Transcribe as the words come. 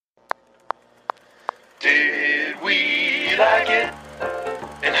Did we like it?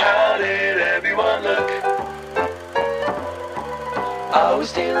 And how did everyone look? Are we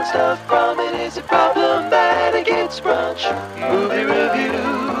stealing stuff from it? Is it problematic? It's Brunch Movie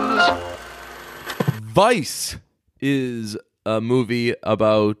Reviews. Vice is a movie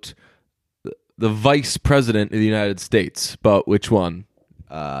about the vice president of the United States. But which one?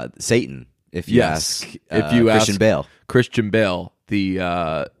 Satan. If you ask, Christian Bale. Christian Bale,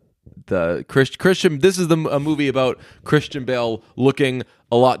 the Christian. This is a movie about Christian Bale looking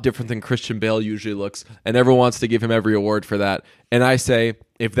a lot different than Christian Bale usually looks, and everyone wants to give him every award for that. And I say,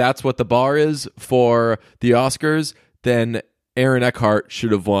 if that's what the bar is for the Oscars, then Aaron Eckhart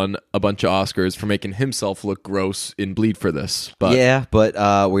should have won a bunch of Oscars for making himself look gross in Bleed for this. But Yeah,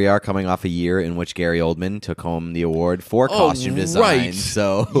 but we are coming off a year in which Gary Oldman took home the award for costume design. Right.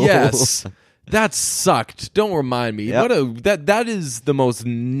 So yes. That sucked. Don't remind me. Yep. That is the most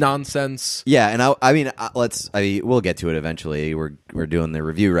nonsense. Yeah, and we'll get to it eventually. We're doing the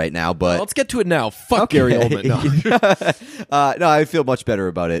review right now, but Let's get to it now. Fuck Gary Oldman. No. no, I feel much better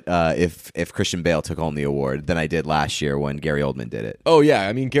about it if Christian Bale took home the award than I did last year when Gary Oldman did it. Oh yeah,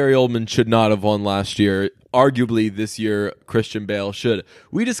 I mean Gary Oldman should not have won last year. Arguably this year Christian Bale should.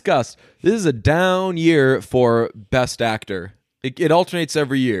 We discussed this is a down year for Best Actor. It alternates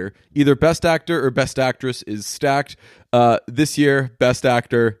every year. Either Best Actor or Best Actress is stacked. This year, Best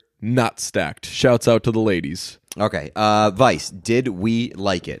Actor, not stacked. Shouts out to the ladies. Okay, Vice, did we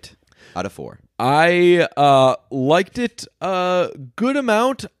like it? Out of 4. I liked it a good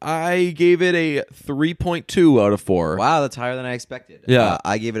amount. I gave it a 3.2 out of 4. Wow, that's higher than I expected. Yeah.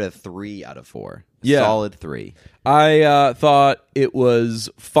 I gave it a 3 out of 4. Yeah. Solid 3. I thought it was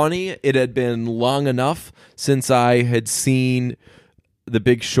funny. It had been long enough since I had seen The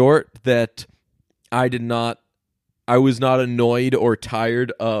Big Short that I was not annoyed or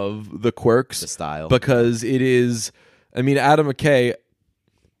tired of the quirks. The style. Because it is, I mean, Adam McKay,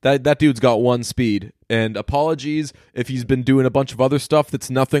 that dude's got one speed. And apologies if he's been doing a bunch of other stuff that's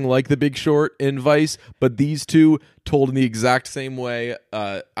nothing like The Big Short and Vice, but these two told in the exact same way,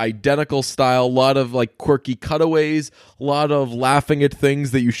 identical style, a lot of like quirky cutaways, a lot of laughing at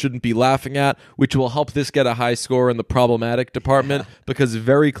things that you shouldn't be laughing at, which will help this get a high score in the problematic department because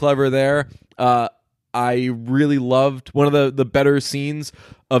very clever there. I really loved one of the better scenes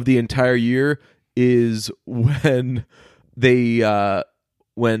of the entire year is when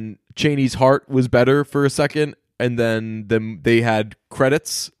when Chaney's heart was better for a second, and then they had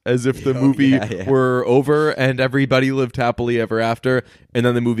credits as if the movie were over, and everybody lived happily ever after, and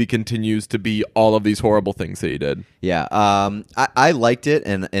then the movie continues to be all of these horrible things that he did. Yeah, I liked it,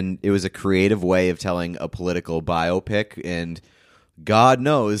 and it was a creative way of telling a political biopic, and God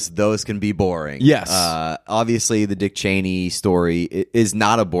knows those can be boring. Yes. Obviously, the Dick Cheney story is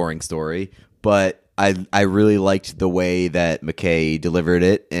not a boring story, but I really liked the way that McKay delivered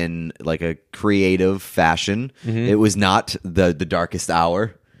it in like a creative fashion. Mm-hmm. It was not the darkest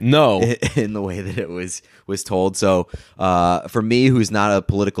hour. No. In the way that it was told. So for me, who's not a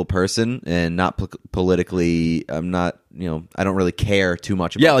political person and not politically, I'm not, I don't really care too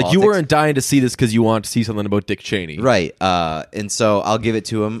much about politics. You weren't dying to see this because you want to see something about Dick Cheney. Right. And so I'll give it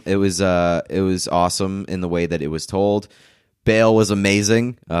to him. It was awesome in the way that it was told. Bale was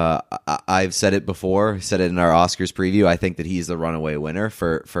amazing. I've said it before. I said it in our Oscars preview. I think that he's the runaway winner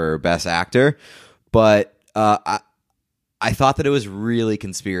for Best Actor. But I thought that it was really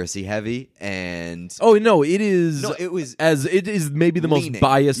conspiracy heavy. And it is. No, it was as it is maybe the leaning. most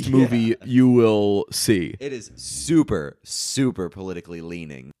biased movie you will see. It is super, super politically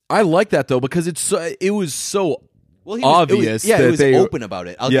leaning. I like that though because it was so obvious. It was they open about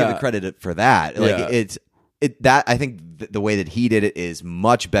it. I'll give it credit for that. Like I think the way that he did it is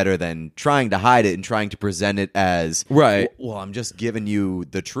much better than trying to hide it and trying to present it as right. Well, I'm just giving you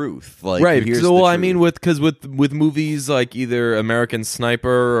the truth, like right. Here's So, the I truth. mean, with movies like either American Sniper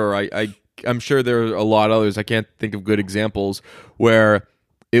or I'm sure there are a lot of others. I can't think of good examples where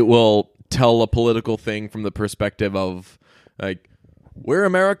it will tell a political thing from the perspective of like we're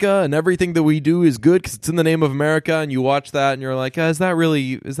America and everything that we do is good because it's in the name of America. And you watch that and you're like, is that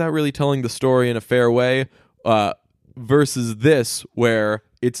really telling the story in a fair way? Versus this, where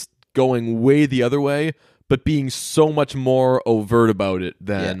it's going way the other way, but being so much more overt about it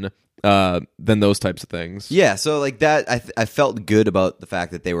than those types of things. Yeah, so like that, I felt good about the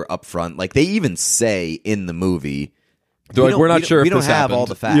fact that they were upfront. Like they even say in the movie, we're not sure if we don't this have happened. all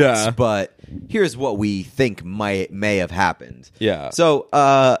the facts, yeah. but here's what we think may have happened. Yeah. So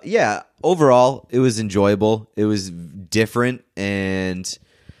overall, it was enjoyable. It was different and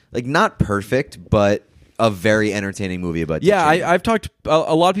like not perfect, but a very entertaining movie about. Yeah, Dick Cheney. I've talked.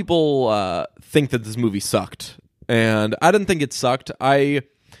 A lot of people think that this movie sucked, and I didn't think it sucked. I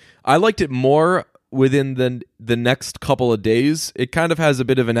liked it more within the next couple of days. It kind of has a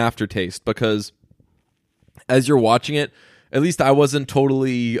bit of an aftertaste because as you're watching it, at least I wasn't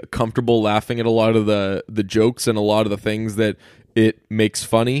totally comfortable laughing at a lot of the jokes and a lot of the things that it makes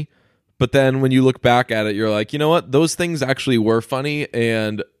funny. But then when you look back at it, you're like, you know what? Those things actually were funny,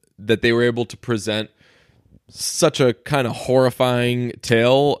 and that they were able to present such a kind of horrifying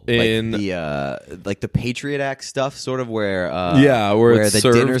tale in like the Patriot Act stuff, sort of where where it's the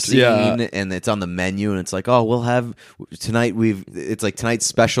served, dinner scene yeah. and it's on the menu and it's like, oh, we'll have tonight. It's like tonight's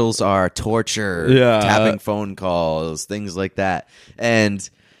specials are torture, tapping phone calls, things like that, and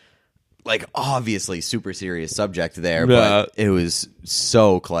like obviously super serious subject there, but it was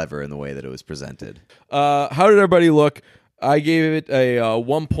so clever in the way that it was presented. How did everybody look? I gave it a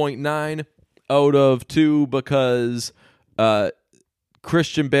 1.9 out of 2 because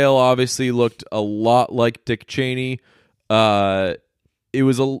Christian Bale obviously looked a lot like Dick Cheney. I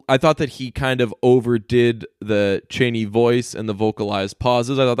thought that he kind of overdid the Cheney voice and the vocalized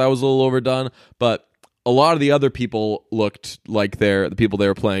pauses. I thought that was a little overdone, but a lot of the other people looked like the people they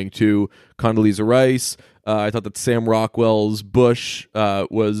were playing too. Condoleezza Rice. I thought that Sam Rockwell's Bush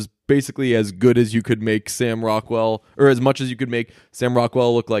was basically as good as you could make Sam Rockwell, or as much as you could make Sam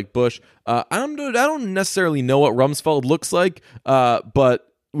Rockwell look like Bush. I don't necessarily know what Rumsfeld looks like,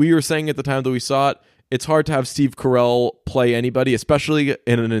 but we were saying at the time that we saw it, it's hard to have Steve Carell play anybody, especially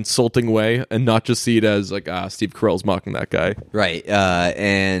in an insulting way, and not just see it as like, Steve Carell's mocking that guy. Right.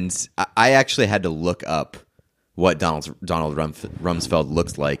 And I actually had to look up what Donald Rumsfeld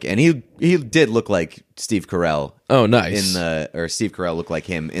looks like, and he did look like Steve Carell. Oh, nice. Or Steve Carell looked like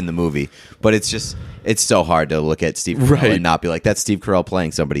him in the movie, but it's so hard to look at Steve Carell and not be like, that's Steve Carell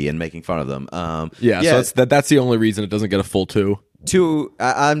playing somebody and making fun of them. So that's the only reason it doesn't get a full 2. 2.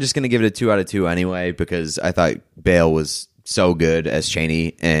 I'm just gonna give it a 2 out of 2 anyway, because I thought Bale was so good as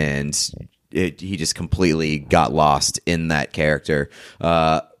Cheney, and he just completely got lost in that character.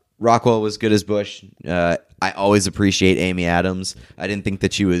 Rockwell was good as Bush. I always appreciate Amy Adams. I didn't think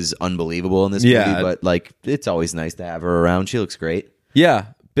that she was unbelievable in this movie, but like, it's always nice to have her around. She looks great. Yeah,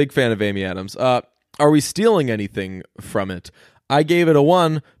 big fan of Amy Adams. Are we stealing anything from it? I gave it a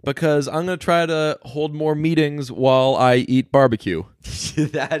 1 because I'm going to try to hold more meetings while I eat barbecue.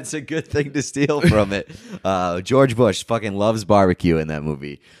 That's a good thing to steal from it. George Bush fucking loves barbecue in that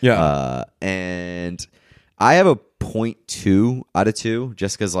movie. Yeah. And I have a 0.2 out of 2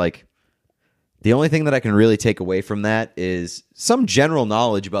 just because, like, the only thing that I can really take away from that is some general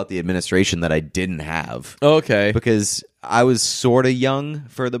knowledge about the administration that I didn't have. Okay. Because I was sort of young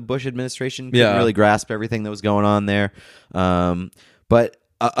for the Bush administration. Couldn't really grasp everything that was going on there. But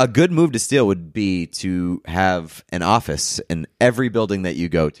a good move to steal would be to have an office in every building that you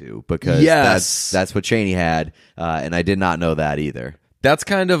go to, because that's what Cheney had, and I did not know that either. That's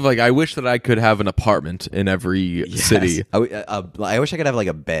kind of like, I wish that I could have an apartment in every city. I wish I could have like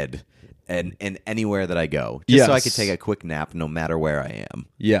a bed and anywhere that I go, just so I could take a quick nap no matter where I am.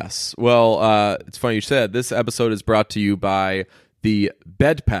 Yes. Well, it's funny you said. This episode is brought to you by the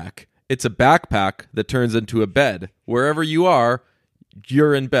Bed Pack. It's a backpack that turns into a bed. Wherever you are,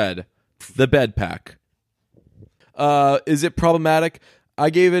 you're in bed. The Bed Pack. Is it problematic?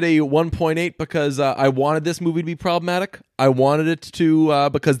 I gave it a 1.8 because I wanted this movie to be problematic. I wanted it to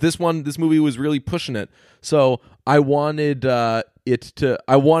because this movie was really pushing it. So I wanted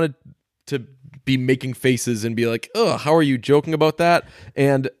to be making faces and be like, "Ugh, how are you joking about that?"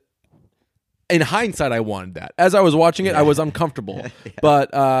 And in hindsight, I wanted that. As I was watching it, I was uncomfortable. But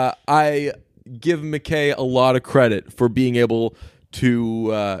I give McKay a lot of credit for being able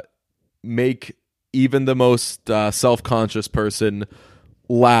to make even the most self-conscious person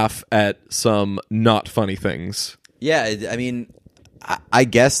laugh at some not funny things. Yeah, I mean, I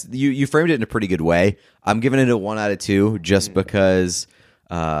guess you framed it in a pretty good way. I'm giving it a 1 out of 2 just because,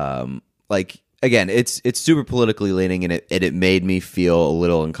 like, again, it's super politically leaning, and it made me feel a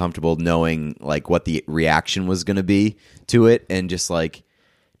little uncomfortable knowing like what the reaction was going to be to it, and just like,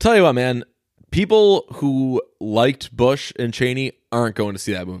 tell you what, man, people who liked Bush and Cheney aren't going to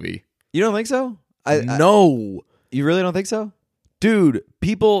see that movie. You don't think so? No, you really don't think so, dude.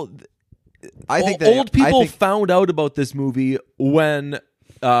 People, old people found out about this movie when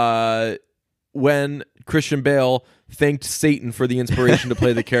Christian Bale thanked Satan for the inspiration to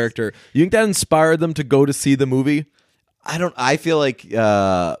play the character. You think that inspired them to go to see the movie? I feel like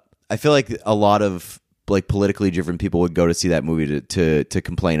a lot of like politically driven people would go to see that movie to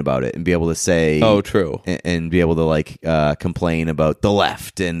complain about it and be able to say, Oh, true. and be able to like complain about the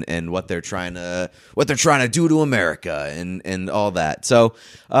left and what they're trying to do to America and all that. So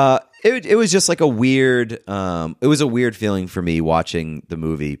it was just like a weird it was a weird feeling for me watching the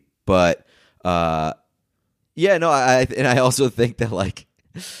movie, but yeah, no, I also think that like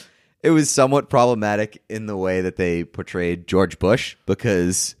it was somewhat problematic in the way that they portrayed George Bush,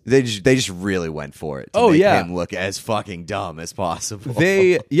 because they just really went for it to make him look as fucking dumb as possible.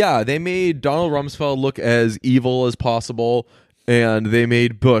 They made Donald Rumsfeld look as evil as possible, and they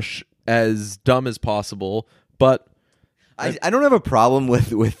made Bush as dumb as possible. But I don't have a problem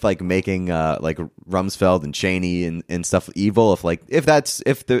with like making like Rumsfeld and Cheney and stuff evil if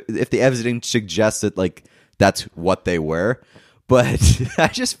the evidence suggests that like that's what they were. But I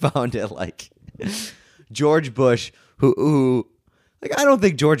just found it like George Bush, who like I don't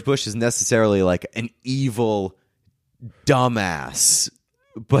think George Bush is necessarily like an evil dumbass.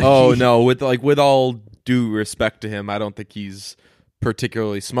 But no, with all due respect to him, I don't think he's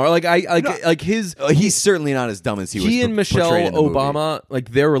particularly smart. he's certainly not as dumb as he was. He and Michelle portrayed in the movie. Obama,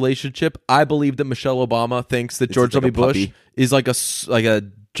 like their relationship, I believe that Michelle Obama thinks that George like W. a Bush puppy. is like a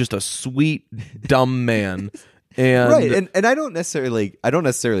just a sweet dumb man. And Right, and I don't necessarily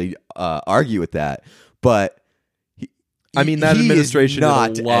argue with that, but I mean, that he administration is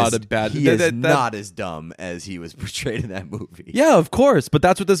not did a lot as, of bad. He is not as dumb as he was portrayed in that movie. Yeah, of course, but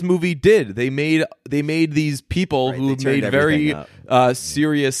that's what this movie did. They made these people who they turned made very everything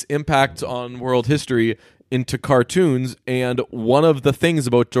serious impacts on world history into cartoons. And one of the things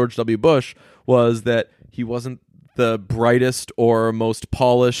about George W. Bush was that he wasn't the brightest or most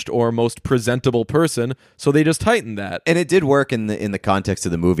polished or most presentable person, so they just heightened that. And it did work in the context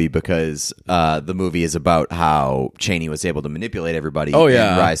of the movie, because the movie is about how Cheney was able to manipulate everybody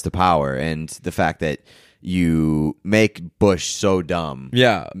and rise to power, and the fact that you make Bush so dumb.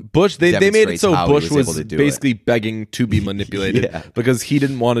 Yeah, Bush. They made it so Bush was able to do basically begging to be manipulated Yeah. because he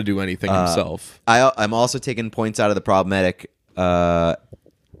didn't want to do anything himself. I'm also taking points out of the problematic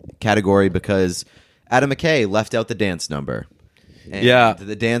category because Adam McKay left out the dance number. And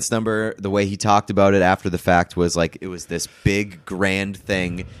the dance number, the way he talked about it after the fact was like it was this big grand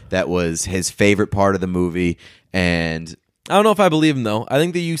thing that was his favorite part of the movie. And I don't know if I believe him though. I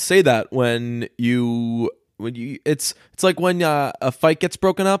think that you say that when you it's like when a fight gets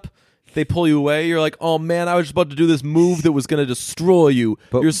broken up, they pull you away. You're like, oh man, I was just about to do this move that was going to destroy you.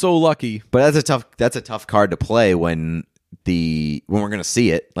 You're so lucky. But that's a tough card to play when we're going to see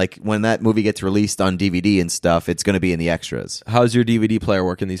it. Like when that movie gets released on DVD and stuff, it's going to be in the extras. How's your DVD player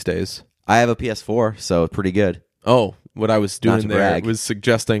working these days? I have a PS4, so pretty good. Oh, what I was doing there brag. was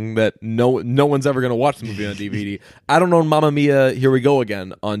suggesting that no one's ever going to watch the movie on DVD. I don't own Mamma Mia, Here We Go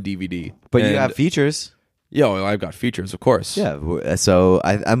Again on DVD. But you have features. Yo, I've got features, of course. Yeah, so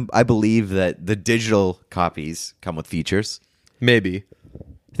I believe that the digital copies come with features. Maybe.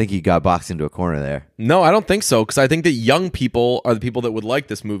 I think you got boxed into a corner there. No, I don't think so, because I think that young people are the people that would like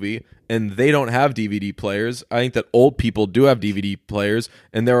this movie, and they don't have DVD players. I think that old people do have DVD players,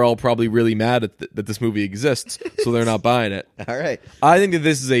 and they're all probably really mad that this movie exists, so they're not buying it. All right. I think that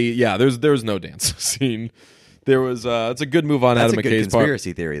this is there's no dance scene. There was it's a good move on That's Adam a good McKay's part.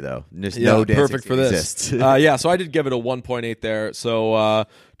 conspiracy theory, though. There's no dancing perfect for exists. this. So I did give it a 1.8 there. So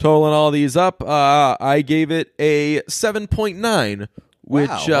totaling all these up, I gave it a 7.9,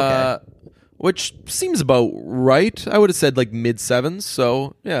 which seems about right. I would have said like mid sevens.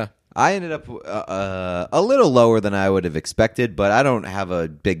 So yeah. I ended up a little lower than I would have expected, but I don't have a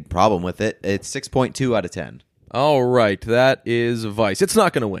big problem with it. It's 6.2 out of 10. All right, that is Vice. It's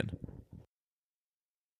not going to win.